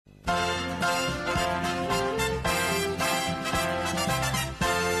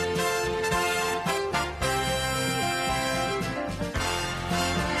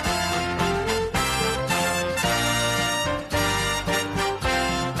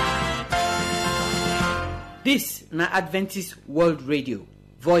This na Adventist World Radio,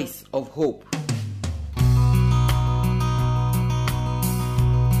 Voice of Hope.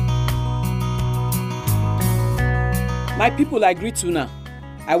 My people, I greet una.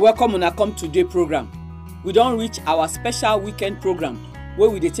 I welcome una come today program. We don reach our special weekend program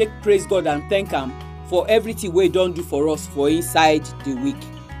where we dey take praise God and thank am for everything wey don do for us for inside the week.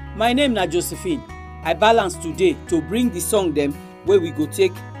 My name na Josephine. I balance today to bring the song dem wey we go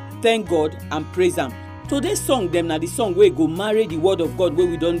take thank God and praise am. Today's song dem na the song wey go marry the word of God wey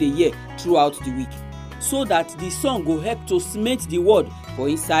we don dey hear throughout the week, so that the song go help to cement the word for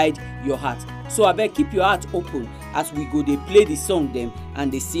inside your heart. So abeg keep your heart open as we go dey play the song dem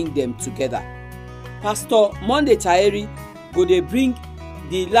and dey sing dem together. Pastor Monday Tahiri go dey bring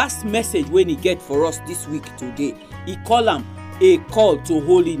the last message wey he get for us this week today. He call am a call to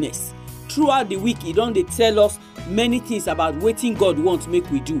holiness. Throughout the week, he don dey tell us many things about wetin God want make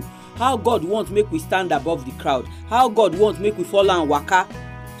we do, how God want make we stand above the crowd, how God want make we follow and waka.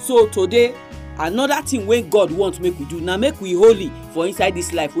 So today, another thing wey God want make we do na make we holy for inside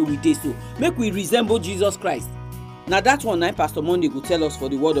this life wey we dey, so make we resemble Jesus Christ. Na that one na Pastor Monday go tell us for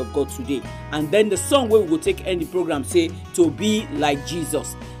the word of God today. And then the song wey we go take end the program say to be like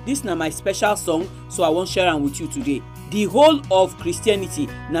Jesus. This na my special song, so I wan share am with you today. The whole of Christianity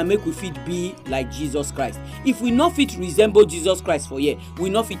na make we fit be like Jesus Christ. If we no fit resemble Jesus Christ for here, we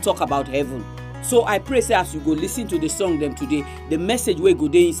no fit talk about heaven. So I pray say as you go listen to the song dem today, the message wey go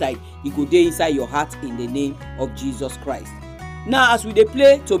dey inside, e go dey inside your heart in the name of Jesus Christ. Now as we dey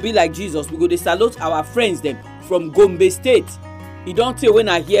play to be like Jesus, we go dey salute our friends dem from Gombe State. E don tey when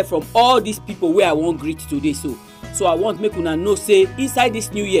I hear from all these people wey I wan greet today, so I want make una know say inside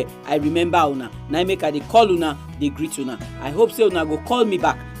this new year I remember una. Na make I dey call una, dey greet una. I hope say una go call me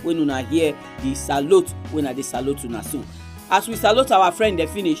back when una hear the salute when I dey salute una. So as we salute our friend dey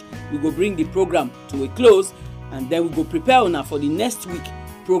finish, we go bring the program to a close, and then we go prepare una for the next week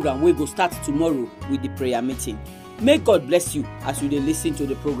program wey go start tomorrow with the prayer meeting. May God bless you as you dey listen to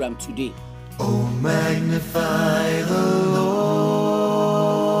the program today. Oh, magnify the Lord.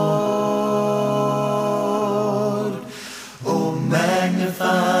 Oh,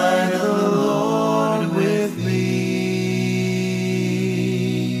 magnify the Lord with me.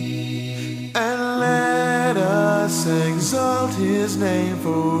 And let us exalt his name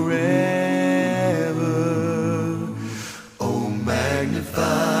forever. Oh,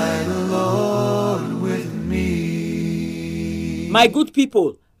 magnify the Lord with me. My good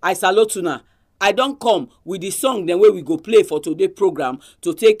people, I salute una. I don come with the song dem wey we go play for today program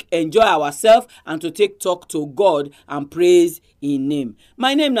to take enjoy ourselves and to take talk to God and praise him name.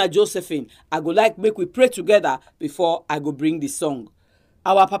 My name na Josephine. I go like make we pray together before I go bring the song.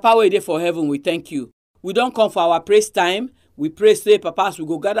 Our Papa wey dey for heaven, we thank you. We don come for our praise time. We pray say, Papa, as we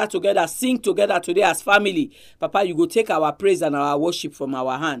go gather together, sing together today as family. Papa, you go take our praise and our worship from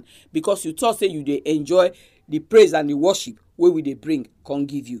our hand, because you thought say you dey enjoy the praise and the worship wey we dey bring come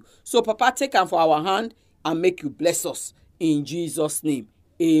give you. So Papa, take am for our hand and make you bless us in Jesus name.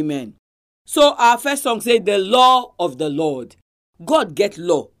 Amen. So our first song say the law of the Lord. God get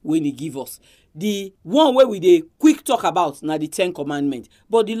law when he give us. The one wey we dey quick talk about na the 10 commandments,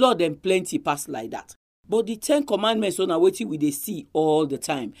 but the law dem plenty pass like that. But the 10 commandments so na wetin we dey see all the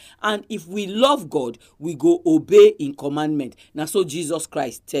time. And if we love God, we go obey in commandment. Na so Jesus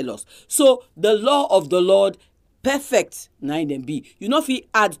Christ tell us. So the law of the Lord perfect na im dem be. You no fit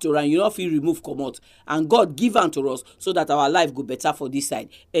add to am, you no fit remove comot. And God give am to us so that our life go better for this side.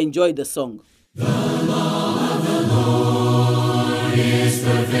 Enjoy the song. The law of the Lord is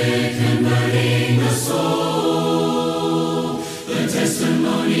perfect, converting the soul. The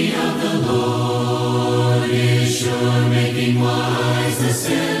testimony of the Lord is sure, making wise the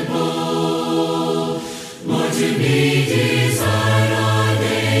simple. More to be desired are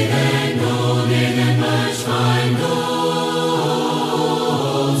they than gold, yea, than much fine gold.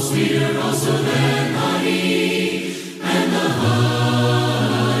 Sweeter also than honey, and the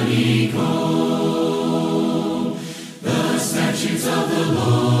honeycomb. The statutes of the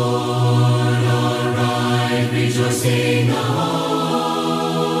Lord are right, rejoicing the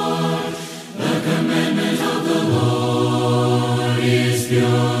heart. The commandment of the Lord is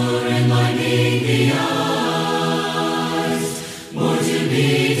pure, enlightening the eyes. More to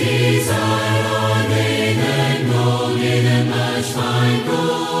be desired are they than gold, yea, than much fine gold.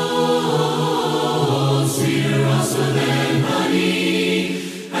 Sweeter also than honey,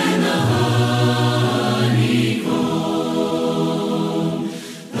 and the honeycomb.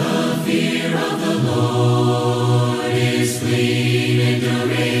 The fear of the Lord is clean,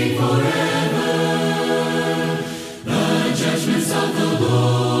 enduring forever. The judgments of the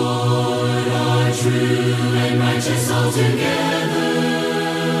Lord are true, and righteous altogether.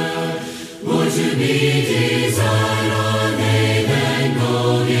 More to be desired are they than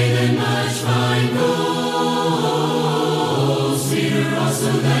gold, yea, than much fine gold, sweeter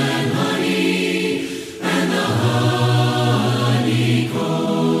also than honey, and the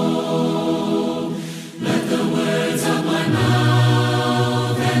honeycomb. Let the words of my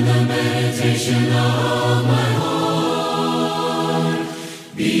mouth and the meditation of my heart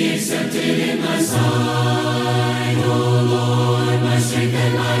be accepted in thy sight, O Lord, my strength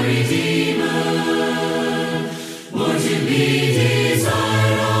and my Redeemer. More to be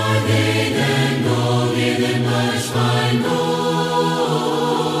desired are they than gold, yea, than much fine gold,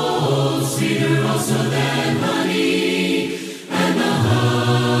 sweeter also than honey, and the honeycomb.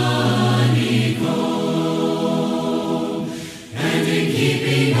 And in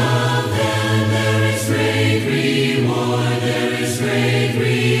keeping of them there is great reward, there is great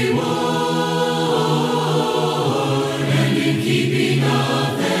reward. And in keeping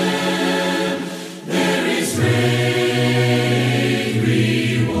of them there is great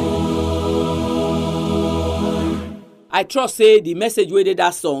reward. I trust say the message wey dey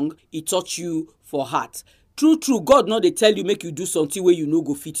that song e touch you for heart. True, God no dey tell you make you do something wey you no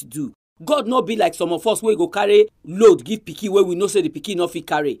go fit do. God no be like some of us wey go carry load give pikin wey we know say the pikin no fit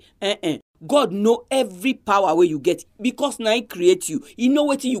carry. God know every power wey you get because na He create you. He know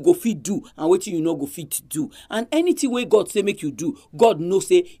wetin you go fit do and wetin you no go fit do. And anything wey God say make you do, God know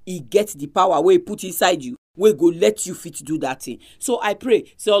say He get the power wey He put inside you wey go let you fit do that thing. So I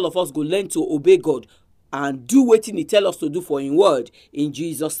pray say all of us go learn to obey God and do wetin He tell us to do for Him word in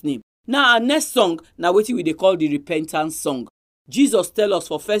Jesus' name. Now our next song na wetin we dey call the repentance song. Jesus tell us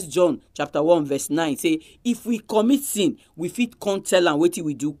for 1 John chapter 1 verse 9 say if we commit sin, we fit come tell am wetin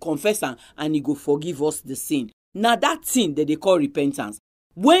we do, confess am, and He go forgive us the sin. Na that thing that they call repentance.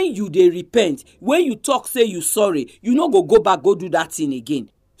 When you dey repent, when you talk say you sorry, you no go back go do that thing again.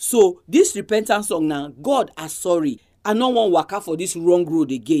 So this repentance song now, God are sorry, I no wan waka for this wrong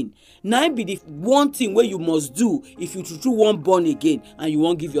road again. Now be the one thing where you must do if you true want born again and you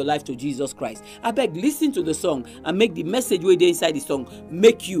won't give your life to Jesus Christ. I beg, listen to the song and make the message where they inside the song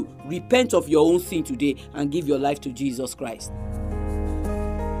make you repent of your own sin today and give your life to Jesus Christ.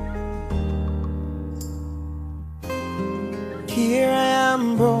 Here I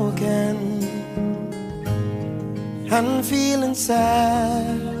am broken and feeling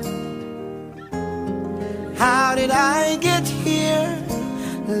sad. How did I get here?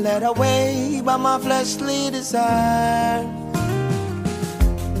 Led away by my fleshly desire.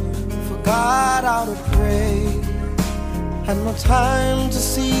 Forgot how to pray, had no time to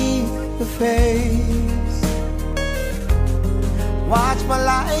see the face. Watch my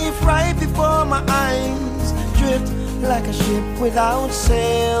life right before my eyes drift like a ship without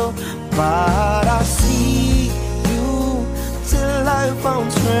sail. But I see you till I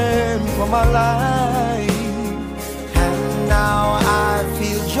found strength for my life. Now I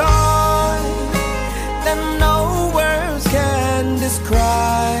feel joy that no words can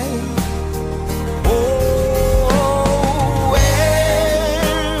describe. Oh,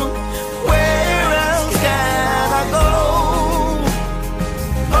 where else can I go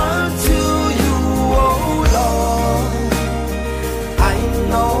but to you, oh Lord? I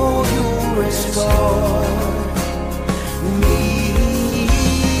know you restore me.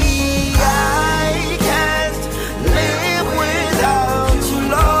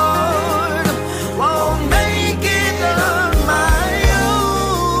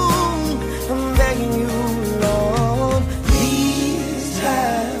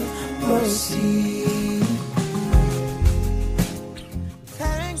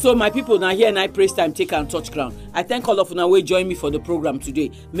 So my people, now here and I praise time take and touch ground. I thank all of you now wey join me for the program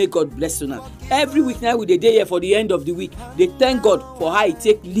today. May God bless you now. Every week now we dey here for the end of the week. They thank God for how He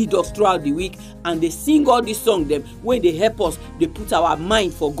take lead us throughout the week, and they sing all these songs them when they help us. They put our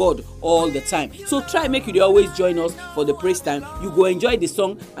mind for God all the time. So try make you always join us for the praise time. You go enjoy the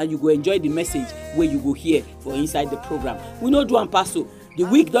song and you go enjoy the message where you go hear for inside the program. We no do and pass so. The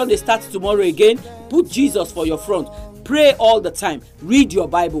week don't they start tomorrow again. Put Jesus for your front. Pray all the time, read your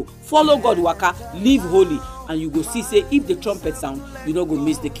Bible, follow God waka, live holy, and you go see say if the trumpet sound, you don't go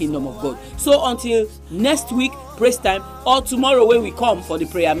miss the kingdom of God. So until next week, praise time, or tomorrow when we come for the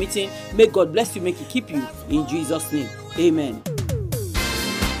prayer meeting, may God bless you, make He keep you in Jesus' name. Amen.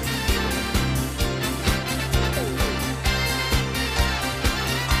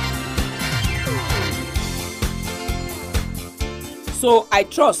 So I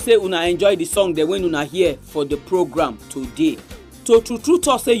trust say una enjoy the song that when una hear for the program today. So true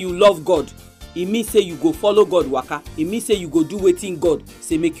talk say you love God, e mean say you go follow God waka. E mean say you go do wetin God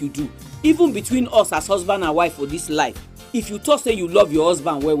say make you do. Even between us as husband and wife for this life, if you talk say you love your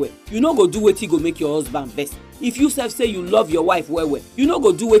husband well, you no go do wetin go make your husband vex. If you sef say you love your wife well, you no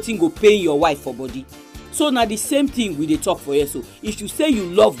go do wetin go pain your wife for body. So na the same thing we dey talk for here. So if you say you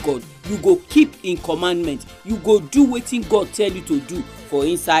love God, you go keep in commandment. You go do wetin God tell you to do for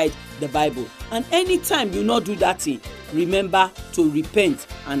inside the Bible. And anytime you not do that thing, remember to repent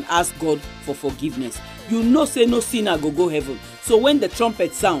and ask God for forgiveness. You know say no sinner go heaven. So when the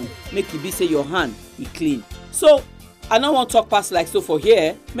trumpet sound, make e be say your hand e clean. So I no wan talk pass like so for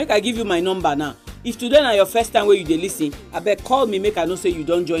here. Make I give you my number now. If today na your first time wey you dey listen, abeg call me make I know say you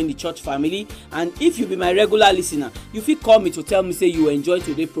don join the church family. And if you be my regular listener, you fit call me to tell me say you enjoy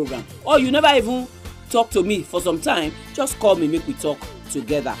today program, or you never even talk to me for some time, just call me make we talk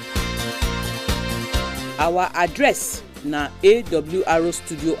together. Our address na AWR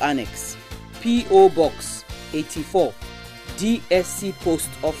Studio Annex, P.O. Box 84, DSC Post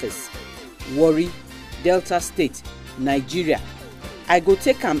Office, Warri, Delta State, Nigeria. I go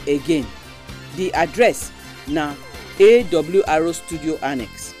take am again. The address na AWR Studio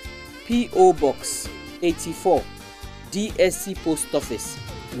Annex, P.O. Box 84, DSC Post Office,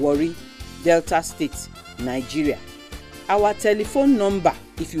 Warri, Delta State, Nigeria. Our telephone number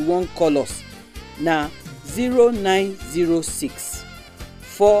if you wan call us na 0906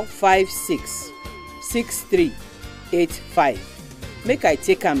 456 6385. Make I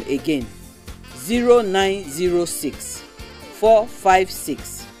take am again. 0906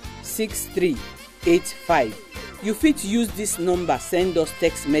 456 6385. You fit use this number send us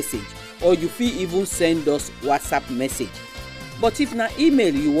text message, or you fit even send us WhatsApp message. But if na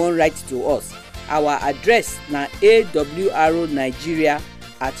email you wan write to us, our address na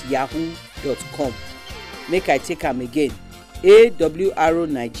awrnigeria@yahoo.com. Make I take am again.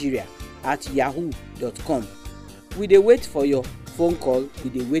 awrnigeria@yahoo.com. We dey wait for your phone call. We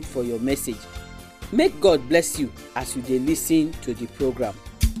dey wait for your message. Make God bless you as you dey listen to the program.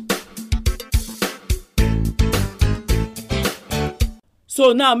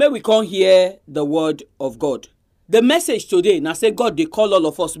 So now may we come hear the word of God. The message today na say God dey call all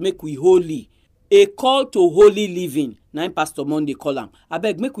of us make we holy. A call to holy living. Na Pastor Monday call am.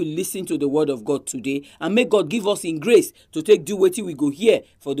 Abeg make we listen to the word of God today, and may God give us in grace to take do wetin we go hear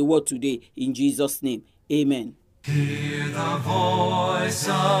for the word today in Jesus' name. Amen. Hear the voice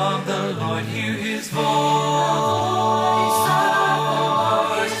of the Lord, hear his voice.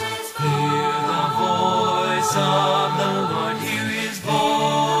 Hear the voice of the Lord, hear his voice.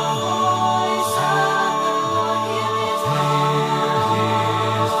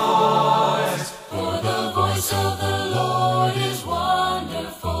 For the voice of the Lord is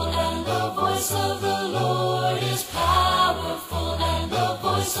wonderful, and the voice of the Lord is powerful, and the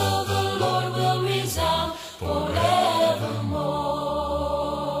voice of the Lord will resound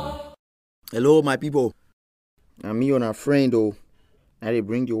forevermore. Hello, my people. I'm me on a friend, now they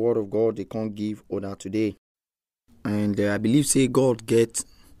bring the word of God they can't give order today. And I believe say God get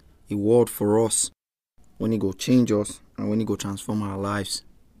a word for us when he go change us and when he go transform our lives.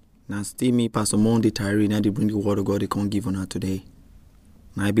 Now still me, Pastor Monday Tyree, now they bring the word of God they can't give on today.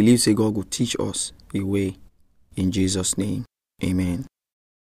 And I believe say God will teach us a way in Jesus' name. Amen.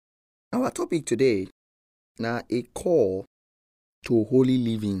 Our topic today, now a call to holy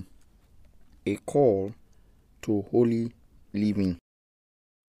living. A call to holy living.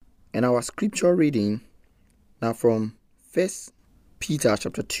 And our scripture reading now from 1 Peter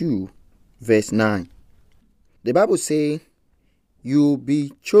chapter 2 verse 9. The Bible say, you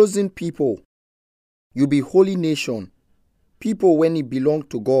be chosen people, you be holy nation, people when it belong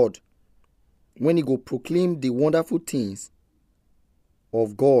to God, when he go proclaim the wonderful things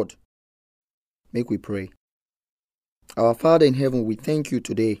of God. Make we pray. Our Father in heaven, we thank you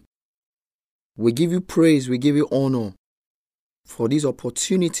today. We give you praise, we give you honor for this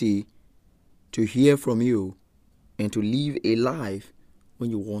opportunity to hear from you and to live a life when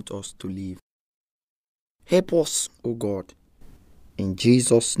you want us to live. Help us, O God. In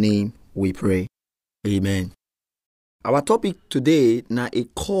Jesus' name we pray. Amen. Our topic today now a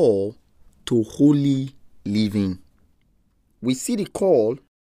call to holy living. We see the call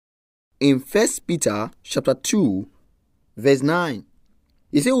in 1 Peter chapter 2 verse 9.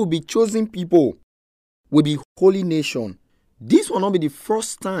 He said we'll be chosen people, we'll be holy nation. This will not be the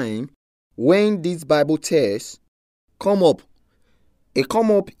first time when this Bible text come up. It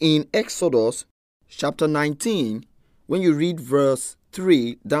come up in Exodus chapter 19 when you read verse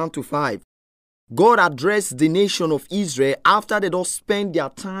 3 down to 5. God addressed the nation of Israel after they don't spend their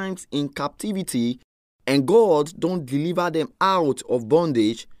times in captivity and God don't deliver them out of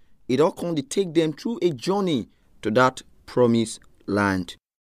bondage it all come to take them through a journey to that promised land.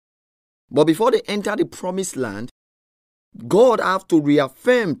 But before they enter the promised land, God have to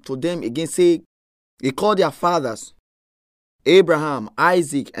reaffirm to them again, say, He called their fathers, Abraham,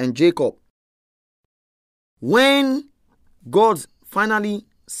 Isaac, and Jacob. When God finally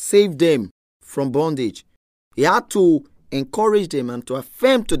saved them from bondage, He had to encourage them and to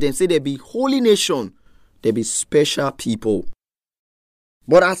affirm to them, say, there be holy nation, there be special people.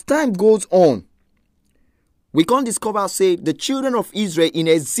 But as time goes on, we can discover, say, the children of Israel in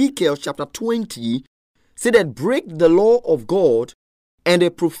Ezekiel chapter 20, say that break the law of God and they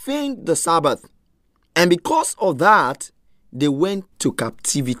profaned the Sabbath. And because of that, they went to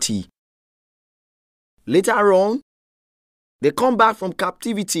captivity. Later on, they come back from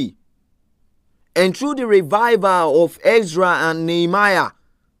captivity. And through the revival of Ezra and Nehemiah,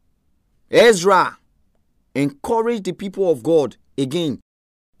 Ezra encouraged the people of God again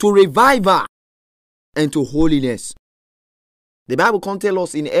to revival and to holiness. The Bible can tell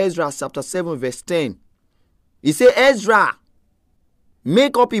us in Ezra chapter 7 verse 10. It says, Ezra,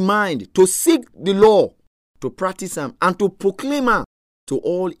 make up in mind to seek the law, to practice them, and to proclaim them to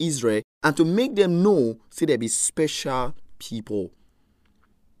all Israel, and to make them know, say there be special people.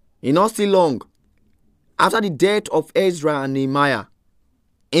 In not so long, after the death of Ezra and Nehemiah,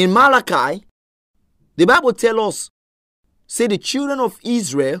 in Malachi, the Bible tells us, say the children of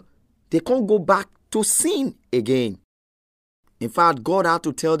Israel, they can't go back to sin again. In fact, God had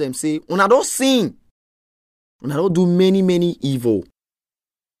to tell them, say, una don't sin. Una don't do many evil.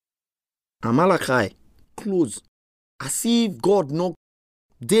 And Malachi close as if God not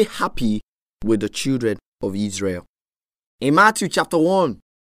they happy with the children of Israel. In Matthew chapter 1,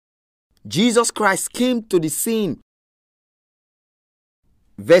 Jesus Christ came to the scene.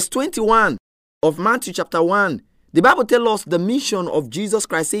 Verse 21 of Matthew chapter 1, the Bible tells us the mission of Jesus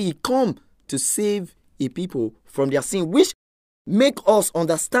Christ, say He come to save a people from their sin, which make us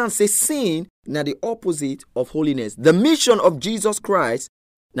understand, say sin now the opposite of holiness. The mission of Jesus Christ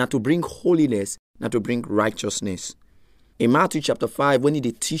now to bring holiness, now to bring righteousness. In Matthew chapter 5, when He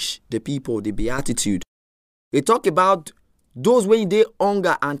teach the people the beatitude, He talk about those when they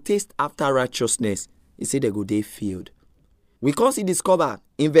hunger and taste after righteousness. He said they go they filled. Because He discovered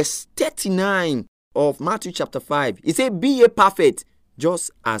in verse 39 of Matthew chapter 5, He said, be ye perfect,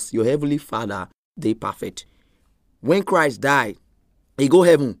 just as your heavenly Father they perfect. When Christ died, He go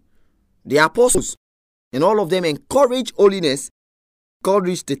heaven. The apostles and all of them encourage holiness. God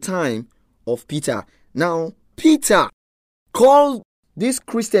reached the time of Peter. Now, Peter called these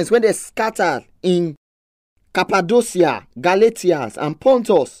Christians when they scattered in Cappadocia, Galatia, and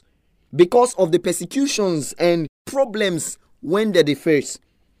Pontus because of the persecutions and problems when they face.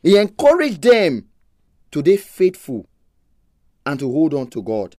 He encouraged them to be faithful and to hold on to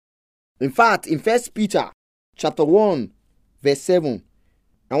God. In fact, in 1 Peter chapter 1, verse 7,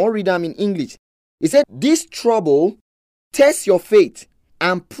 I want to read them in English. He said, this trouble test your faith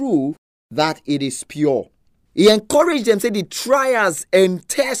and prove that it is pure. He encouraged them, say the trials and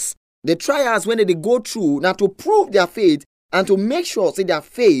tests, the trials when they go through, now to prove their faith and to make sure, say their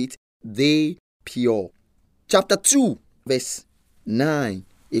faith, they pure. Chapter 2, verse 9,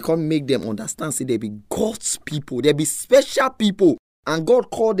 he can make them understand, say they be God's people, they be special people, and God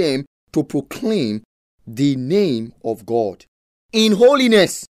called them to proclaim the name of God in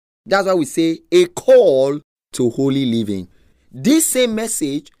holiness. That's why we say a call to holy living. This same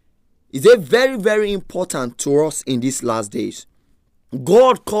message is a very important to us in these last days.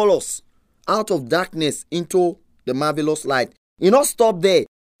 God called us out of darkness into the marvelous light. He not stop there.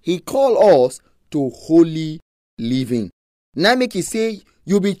 He called us to holy living. Now make He say,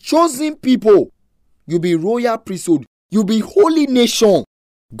 you be chosen people, you be royal priesthood, you be holy nation.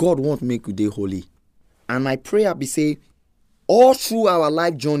 God won't make you day holy. And my prayer be say, all through our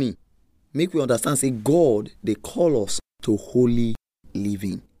life journey, make we understand, say God, they call us to holy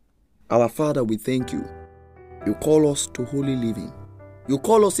living. Our Father, we thank You. You call us to holy living. You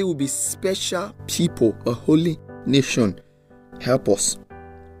call us, say we'll be special people, a holy nation. Help us.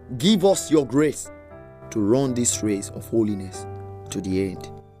 Give us Your grace to run this race of holiness to the end.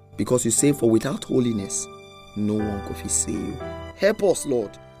 Because You say, for without holiness, no one could see You. Help us,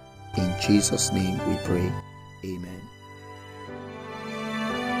 Lord. In Jesus' name we pray. Amen.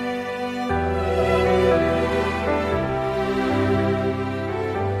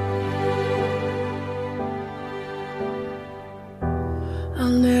 I'll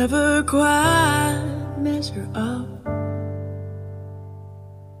never quite measure up.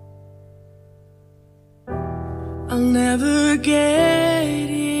 I'll never get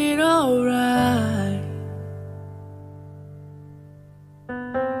it all right.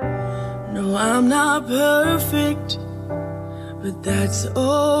 not perfect, but that's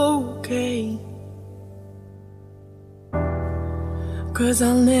okay. 'Cause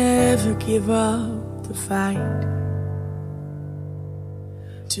I'll never give up the fight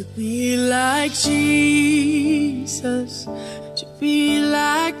to be like Jesus, to be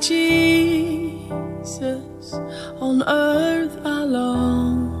like Jesus. On earth I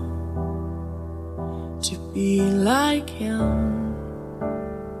long to be like Him.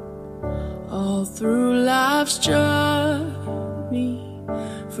 All through life's journey,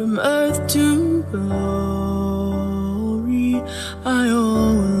 from earth to glory, I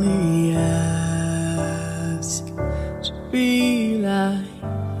only ask to be like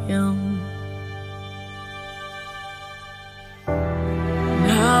Him.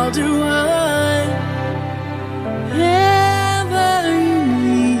 Now do I ever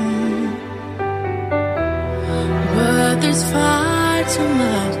need, but there's far too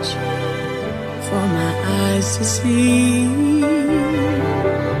much for my eyes to see.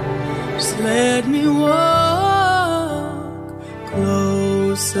 Just let me walk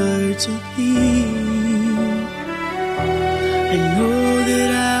closer to Thee. I know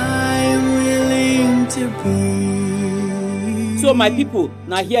that I'm willing to be. So my people,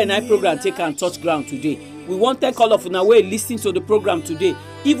 now here in our program take and touch ground today. We want to thank all of una wey listen to the program today.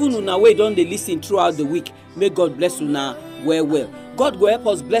 Even una wey don dey listen throughout the week. May God bless una well. God go help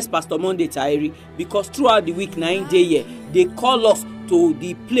us bless Pastor Monday Tahiri, because throughout the week 9 day here, they call us to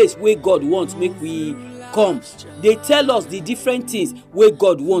the place where God wants make we come. They tell us the different things where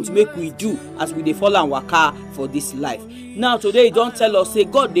God wants make we do as we dey follow and waka for this life. Now today he don't tell us say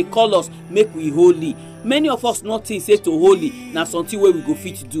God they call us make we holy. Many of us not think say to holy na something where we go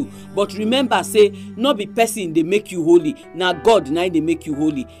fit to do, but remember say not be person they make you holy, na God na they make you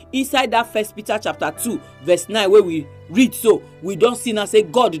holy. Inside that 1 Peter chapter 2 verse 9 where we read, so we don't see now say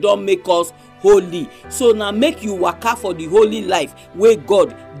God don't make us holy. So now make you waka for the holy life where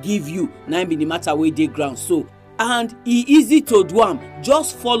God give you. Now be the matter where they ground. So and e easy to do am.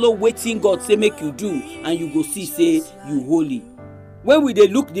 Just follow waiting God say make you do, and you go see say you holy. When we dey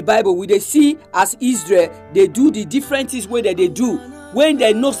look the Bible, we dey see as Israel they do the different things where they do when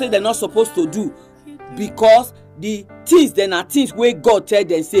they know say they're not supposed to do, because the things then are things where God tell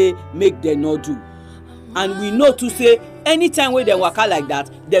them say make them not do. And we know to say anytime where they waka like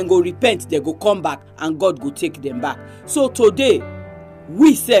that, then go repent, they go come back, and God go take them back. So today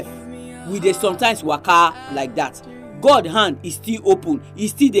we dey sometimes waka like that. God hand is still open. He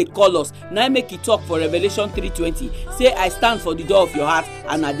still dey call us. Now make it talk for Revelation 3:20. Say I stand for the door of your heart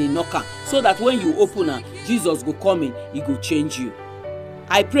and I dey knock am. So that when you open am, Jesus go come in, He go change you.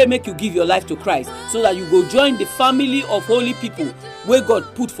 I pray make you give your life to Christ so that you go join the family of holy people where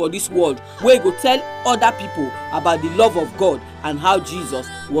God put for this world, where you go tell other people about the love of God and how Jesus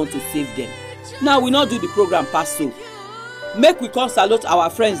want to save them. Now we not do the program pass so. Make we come salute our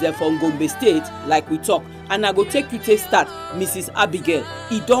friends there from Gombe State like we talk, and I go take you to start Mrs. Abigail.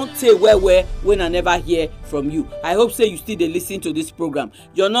 He don't say where when I never hear from you. I hope say you still dey listen to this program.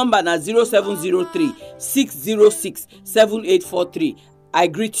 Your number na 0703 606 7843. I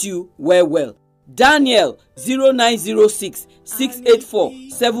greet you well. Daniel 0906 684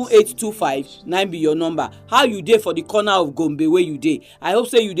 7825 9 be your number. How you dey for the corner of Gombe where you dey? I hope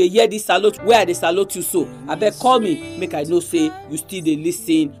say you dey hear this salute where I dey salute you so. Abeg call me make I know say you still dey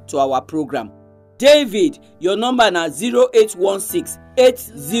listen to our program. David, your number na 0816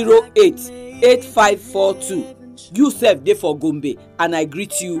 808 8542. You sef dey for Gombe, and I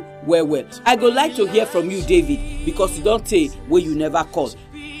greet you well. I go like to hear from you, David, because you don't say where you never call.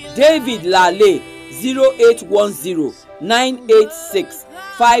 David Lale 0810 986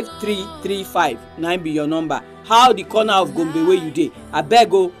 5335 9 be your number. How the corner of Gombe where you dey?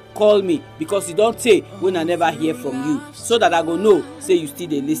 Abeg o call me, because you don't say when I never hear from you, so that I go know say you still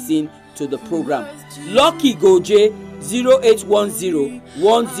dey listen to the program. Lucky Goje 0810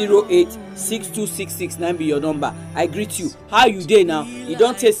 108 6266 9 be your number. I greet you. How you dey now? You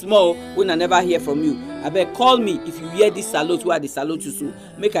don't take small when I never hear from you. Abeg call me if you hear this salute where I dey salute you so.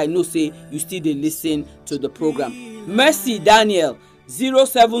 Make I know say you still dey listen to the program. Mercy Daniel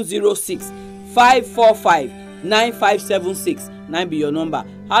 0706 545 9576 9 be your number.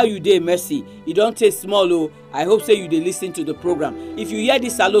 How you dey, Mercy? You don't take small o. I hope say you dey listen to the program. If you hear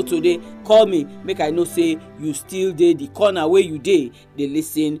this salute today, call me make I know say you still dey the corner where you dey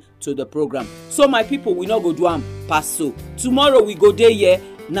listen to the program. So my people, we not go do am pass so. Tomorrow we go dey here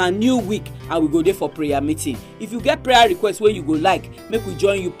na new week, and we go there for prayer meeting. If you get prayer requests where you go like make we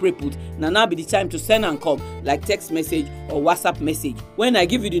join you pray put, now be the time to send and come like text message or WhatsApp message. When I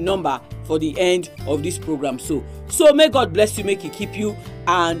give you the number for the end of this program. So may God bless you, make He keep you,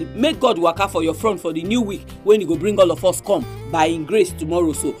 and make God waka for your front for the new week when He go bring all of us come by Him grace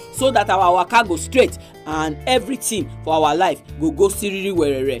tomorrow. So that our waka go straight and everything for our life go siriri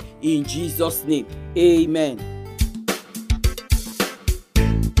werere in Jesus' name. Amen.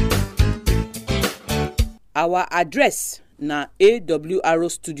 Our address na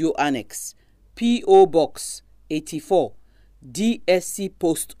AWR Studio Annex, P.O. Box 84, DSC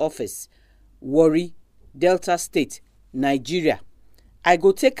Post Office, Warri, Delta State, Nigeria. I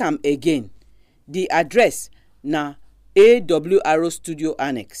go take am again. The address na AWR Studio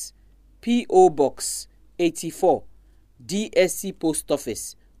Annex, P.O. Box 84, DSC Post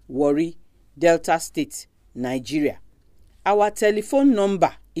Office, Warri, Delta State, Nigeria. Our telephone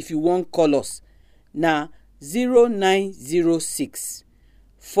number, if you wan call us, na 0906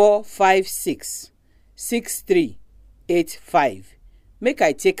 456 6385. Make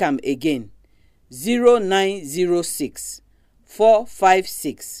I take am again. 0906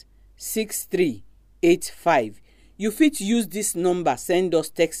 456 6385. You fit use this number send us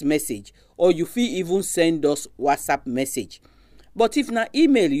text message, or you fit even send us WhatsApp message. But if na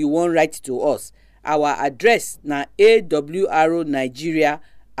email you wan write to us, our address na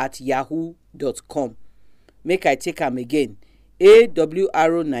awrnigeria@yahoo.com. Make I take am again.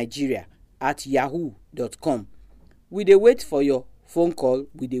 awrnigeria@yahoo.com. We dey wait for your phone call,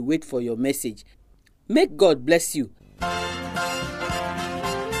 we dey wait for your message. Make God bless you.